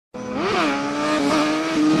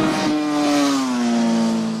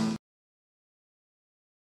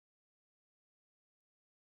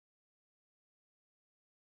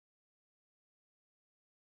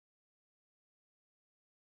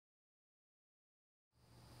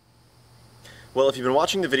Well, if you've been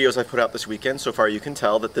watching the videos I put out this weekend, so far you can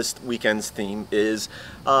tell that this weekend's theme is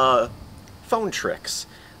phone tricks.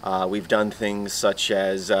 We've done things such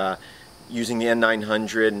as using the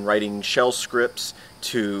N900 and writing shell scripts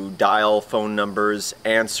to dial phone numbers,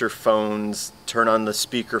 answer phones, turn on the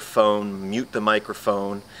speakerphone, mute the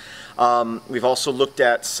microphone. We've also looked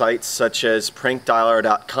at sites such as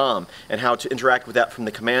prankdialer.com and how to interact with that from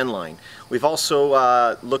the command line. We've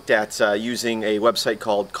also looked at using a website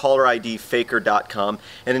called calleridfaker.com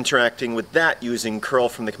and interacting with that using curl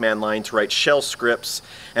from the command line to write shell scripts,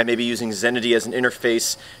 and maybe using Zenity as an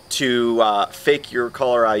interface to fake your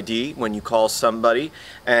caller ID when you call somebody.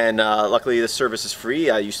 And luckily this service is free.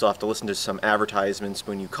 You still have to listen to some advertisements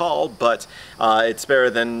when you call, but it's better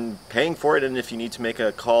than paying for it. And if you need to make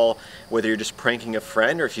a call, whether you're just pranking a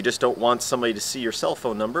friend or if you just don't want somebody to see your cell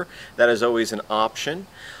phone number, that is always an option.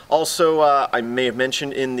 Also, I may have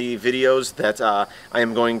mentioned in the videos that I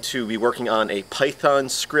am going to be working on a Python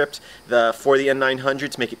script for the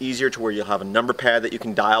N900 to make it easier to where you'll have a number pad that you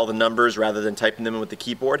can dial the numbers rather than typing them in with the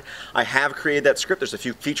keyboard. I have created that script. There's a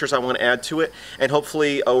few features I want to add to it, and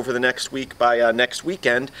hopefully over the next week, by next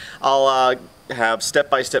weekend, I'll have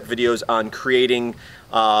step-by-step videos on creating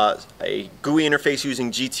a GUI interface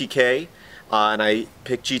using GTK. And I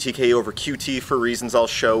picked GTK over Qt for reasons I'll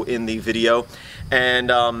show in the video, and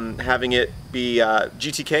having it be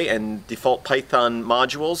GTK and default Python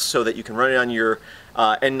modules so that you can run it on your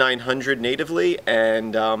N900 natively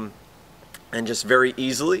and just very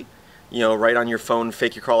easily, right on your phone,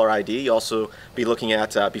 fake your caller ID. You'll also be looking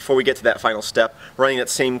at, before we get to that final step, running that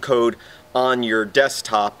same code on your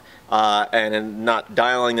desktop and not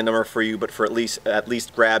dialing the number for you, but for at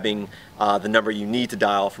least grabbing the number you need to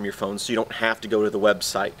dial from your phone, so you don't have to go to the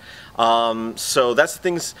website. So that's the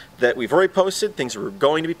things that we've already posted, things that we're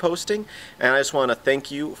going to be posting, and I just want to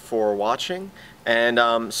thank you for watching.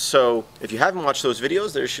 And so if you haven't watched those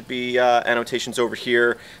videos, there should be annotations over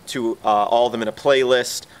here to all of them in a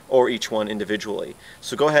playlist or each one individually.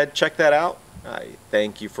 So go ahead, check that out. I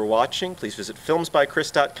thank you for watching. Please visit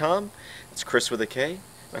filmsbychris.com. It's Chris with a K.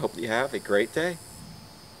 I hope that you have a great day.